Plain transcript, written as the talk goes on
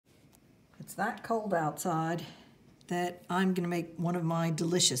It's that cold outside that I'm gonna make one of my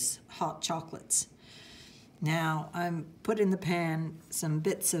delicious hot chocolates. Now, I'm put in the pan some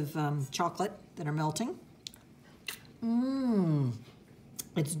bits of chocolate that are melting.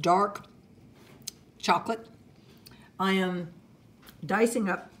 It's dark chocolate. I am dicing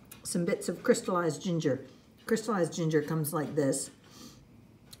up some bits of crystallized ginger. Crystallized ginger comes like this.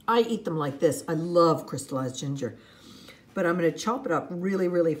 I eat them like this. I love crystallized ginger. But I'm gonna chop it up really,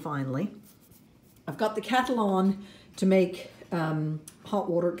 really finely. I've got the kettle on to make hot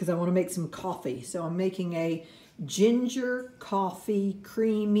water because I want to make some coffee. So I'm making a ginger coffee,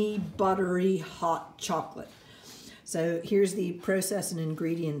 creamy, buttery, hot chocolate. So here's the process and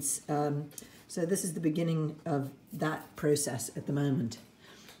ingredients. So this is the beginning of that process at the moment.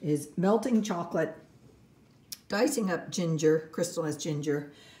 Is melting chocolate, dicing up ginger, crystallized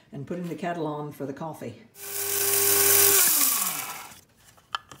ginger, and putting the kettle on for the coffee.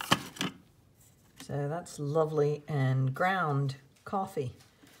 So that's lovely, and ground coffee.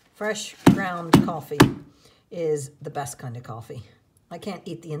 Fresh ground coffee is the best kind of coffee. I can't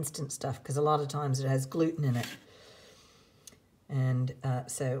eat the instant stuff because a lot of times it has gluten in it. And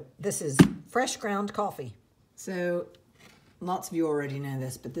so this is fresh ground coffee. So lots of you already know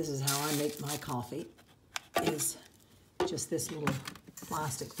this, but this is how I make my coffee. Is just this little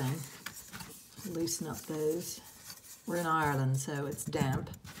plastic thing. Loosen up those. We're in Ireland, so it's damp.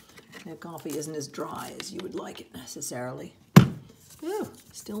 The coffee isn't as dry as you would like it necessarily. Ooh,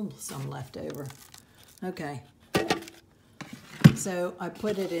 still some left over. Okay. So I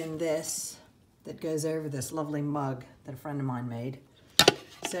put it in this that goes over this lovely mug that a friend of mine made.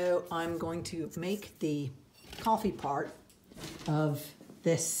 So I'm going to make the coffee part of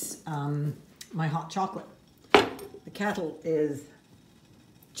this, my hot chocolate. The kettle is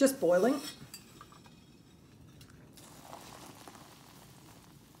just boiling.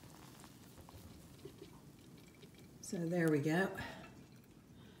 So there we go.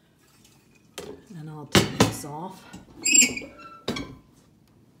 And I'll take this off.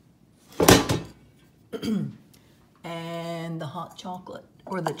 And the hot chocolate,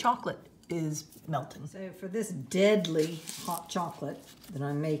 or the chocolate, is melting. So for this deadly hot chocolate that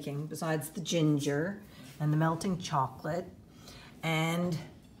I'm making, besides the ginger and the melting chocolate and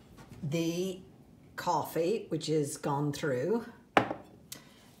the coffee, which is gone through,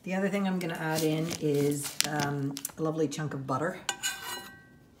 the other thing I'm going to add in is a lovely chunk of butter.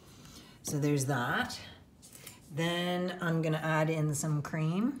 So there's that. Then I'm going to add in some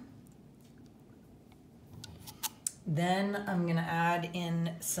cream. Then I'm going to add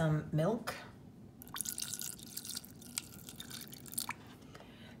in some milk.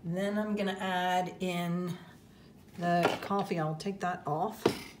 Then I'm going to add in the coffee. I'll take that off.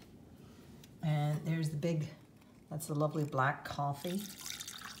 And there's the big, that's the lovely black coffee.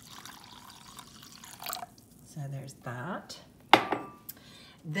 So there's that.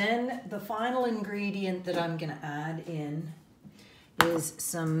 Then the final ingredient that I'm going to add in is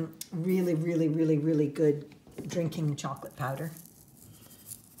some really, really, really, really good drinking chocolate powder.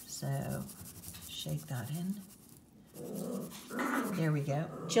 So shake that in. There we go.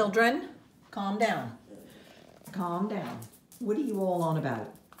 Children, calm down. Calm down. What are you all on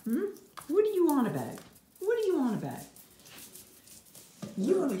about? What are you on about? What are you on about?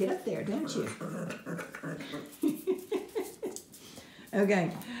 You want to get up there, don't you?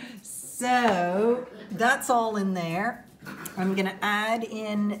 Okay, so that's all in there. I'm going to add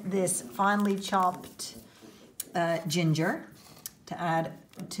in this finely chopped ginger to add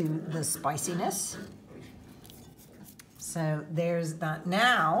to the spiciness. So there's that.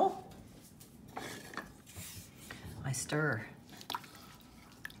 Now I stir.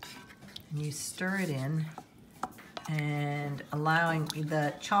 And you stir it in, and allowing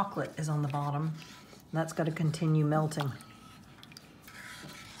the chocolate is on the bottom. That's got to continue melting.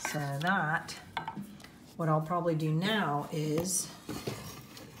 So that, what I'll probably do now is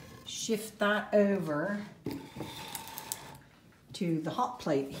shift that over to the hot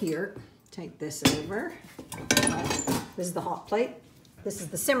plate here. Take this over. This is the hot plate. This is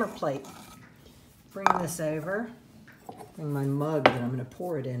the simmer plate. Bring this over. Bring my mug that I'm going to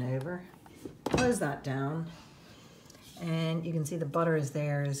pour it in over. Close that down. And you can see the butter is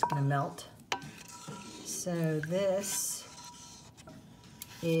there, is going to melt. So this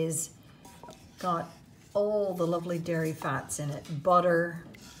is got all the lovely dairy fats in it. Butter,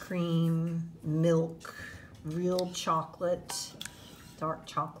 cream, milk, real chocolate, dark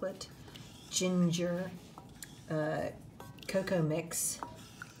chocolate, ginger, cocoa mix,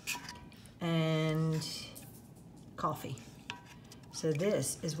 and coffee. So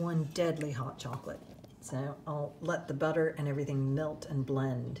this is one deadly hot chocolate. So I'll let the butter and everything melt and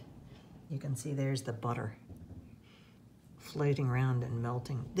blend. You can see there's the butter floating around and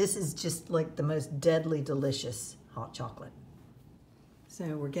melting. This is just like the most deadly delicious hot chocolate.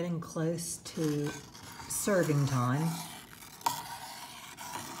 So we're getting close to serving time.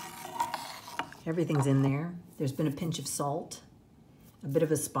 Everything's in there. There's been a pinch of salt, a bit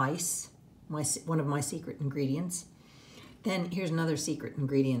of a spice, one of my secret ingredients. Then here's another secret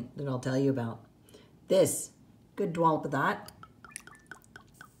ingredient that I'll tell you about. This, good dollop of that.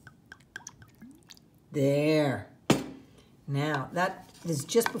 There. Now that is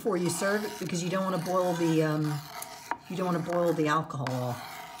just before you serve it because you don't want to boil the alcohol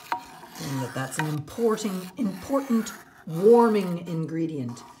off. And that's an important warming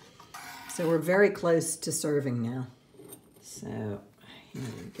ingredient. So we're very close to serving now. So here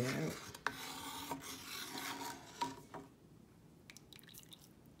we go.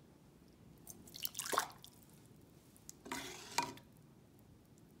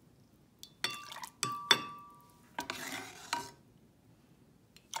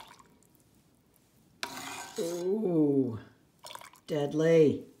 Ooh,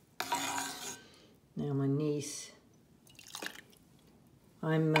 deadly. Now my niece.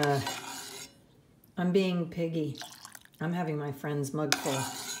 I'm being piggy. I'm having my friend's mug full,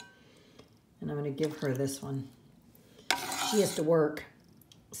 and I'm going to give her this one. She has to work,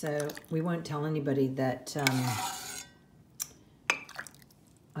 so we won't tell anybody that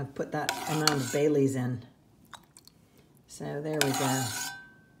I've put that amount of Baileys in. So there we go.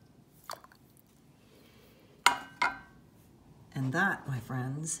 And that, my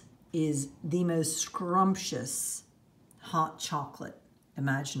friends, is the most scrumptious hot chocolate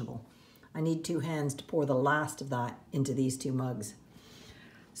imaginable. I need 2 hands to pour the last of that into these 2 mugs.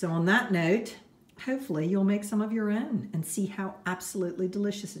 So on that note, hopefully you'll make some of your own and see how absolutely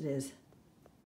delicious it is.